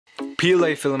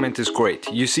PLA filament is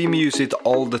great. You see me use it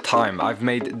all the time. I've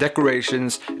made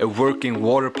decorations, a working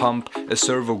water pump, a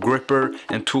servo gripper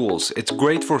and tools. It's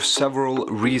great for several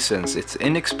reasons. It's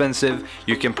inexpensive,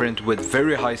 you can print with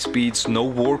very high speeds, no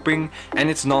warping, and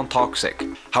it's non-toxic.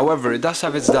 However, it does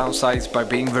have its downsides by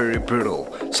being very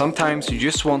brittle. Sometimes you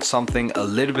just want something a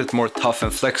little bit more tough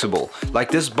and flexible,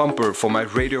 like this bumper for my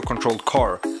radio controlled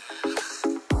car.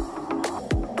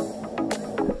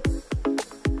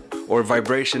 Or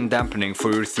vibration dampening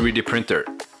for your 3D printer.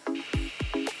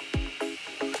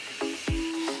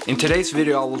 In today's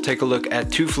video I will take a look at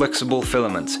two flexible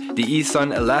filaments, the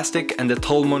eSun Elastic and the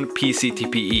Taulman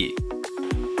PCTPE.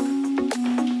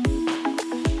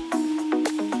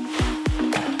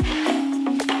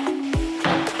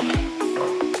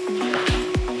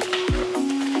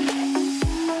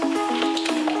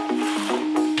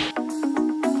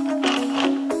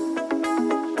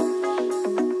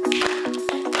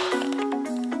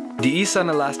 The eSun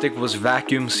Elastic was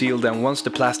vacuum sealed, and once the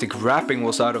plastic wrapping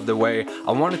was out of the way,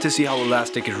 I wanted to see how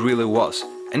elastic it really was.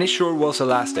 And it sure was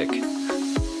elastic.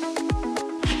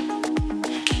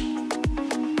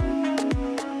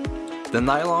 The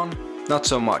nylon? Not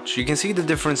so much. You can see the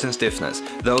difference in stiffness,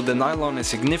 though the nylon is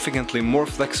significantly more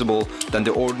flexible than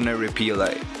the ordinary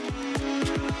PLA.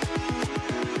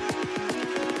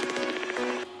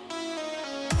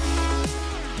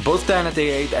 Both the Anet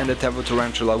A8 and the TEVO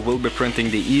Tarantula will be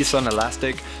printing the eSun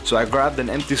Elastic, so I grabbed an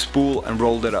empty spool and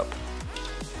rolled it up.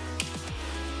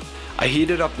 I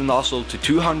heated up the nozzle to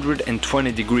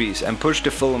 220 degrees and pushed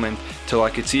the filament till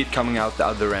I could see it coming out the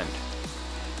other end.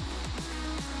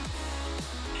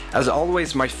 As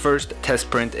always, my first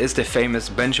test print is the famous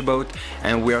bench boat,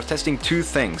 and we are testing two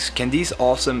things. Can these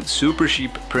awesome super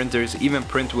cheap printers even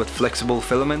print with flexible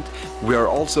filament? We are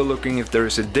also looking if there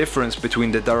is a difference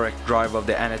between the direct drive of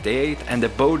the Anet A8 and the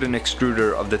Bowden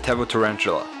extruder of the TEVO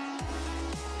Tarantula.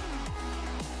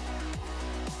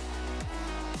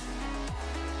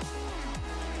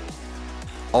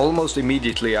 Almost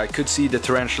immediately I could see the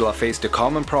Tarantula face the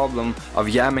common problem of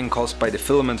jamming caused by the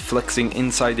filament flexing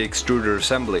inside the extruder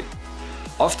assembly.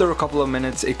 After a couple of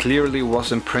minutes it clearly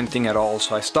wasn't printing at all,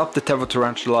 so I stopped the TEVO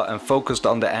Tarantula and focused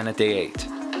on the Anet A8.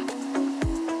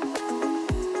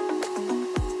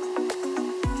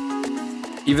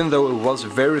 Even though it was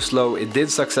very slow, it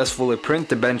did successfully print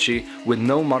the benchy with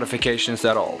no modifications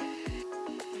at all.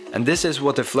 And this is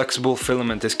what a flexible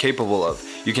filament is capable of.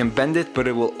 You can bend it, but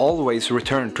it will always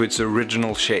return to its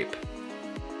original shape.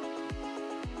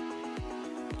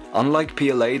 Unlike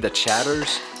PLA that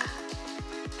shatters,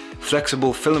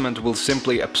 flexible filament will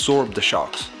simply absorb the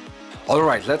shocks.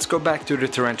 Alright, let's go back to the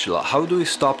Tarantula. How do we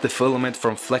stop the filament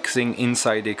from flexing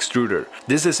inside the extruder?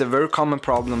 This is a very common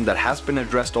problem that has been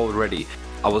addressed already.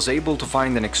 I was able to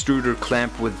find an extruder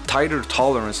clamp with tighter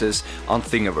tolerances on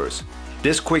Thingiverse.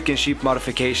 This quick and cheap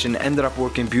modification ended up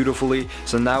working beautifully,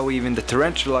 so now even the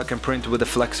Tarantula can print with a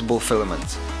flexible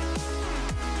filament.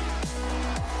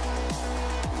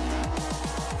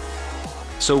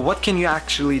 So what can you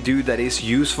actually do that is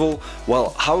useful?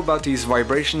 Well, how about these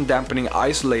vibration dampening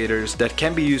isolators that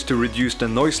can be used to reduce the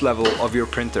noise level of your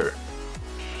printer?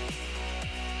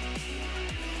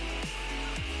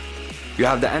 You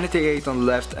have the Anet A8 on the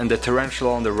left and the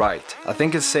Tarantula on the right. I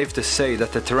think it's safe to say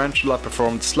that the Tarantula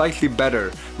performed slightly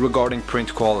better regarding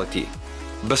print quality.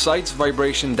 Besides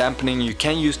vibration dampening, you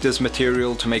can use this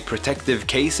material to make protective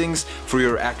casings for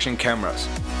your action cameras.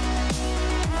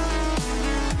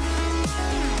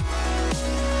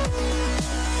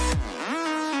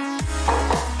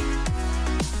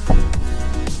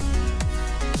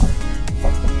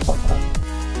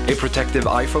 A protective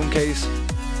iPhone case.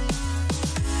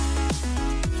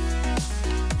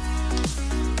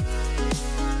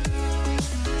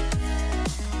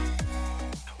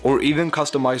 Or even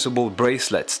customizable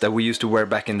bracelets that we used to wear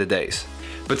back in the days.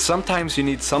 But sometimes you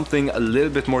need something a little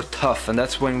bit more tough, and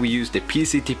that's when we use the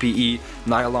PCTPE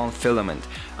nylon filament.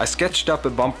 I sketched up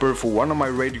a bumper for one of my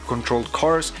radio controlled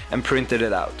cars and printed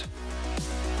it out.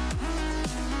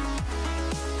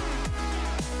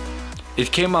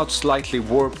 It came out slightly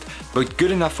warped, but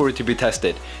good enough for it to be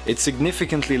tested. It's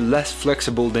significantly less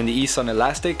flexible than the eSun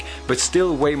Elastic, but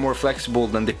still way more flexible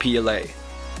than the PLA.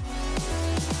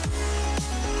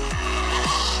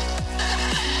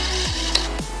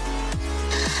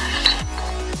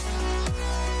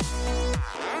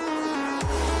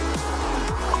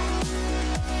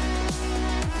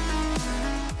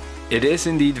 It is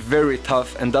indeed very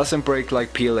tough and doesn't break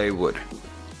like PLA would.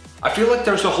 I feel like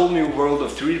there's a whole new world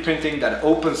of 3D printing that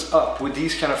opens up with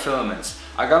these kind of filaments.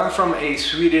 I got them from a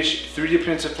Swedish 3D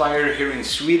print supplier here in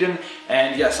Sweden,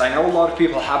 and yes, I know a lot of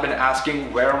people have been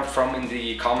asking where I'm from in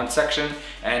the comment section,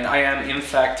 and I am in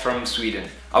fact from Sweden.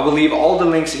 I will leave all the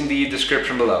links in the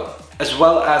description below, as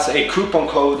well as a coupon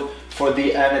code for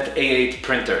the Anet A8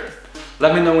 printer.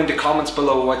 Let me know in the comments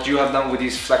below what you have done with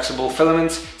these flexible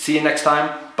filaments. See you next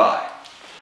time, bye!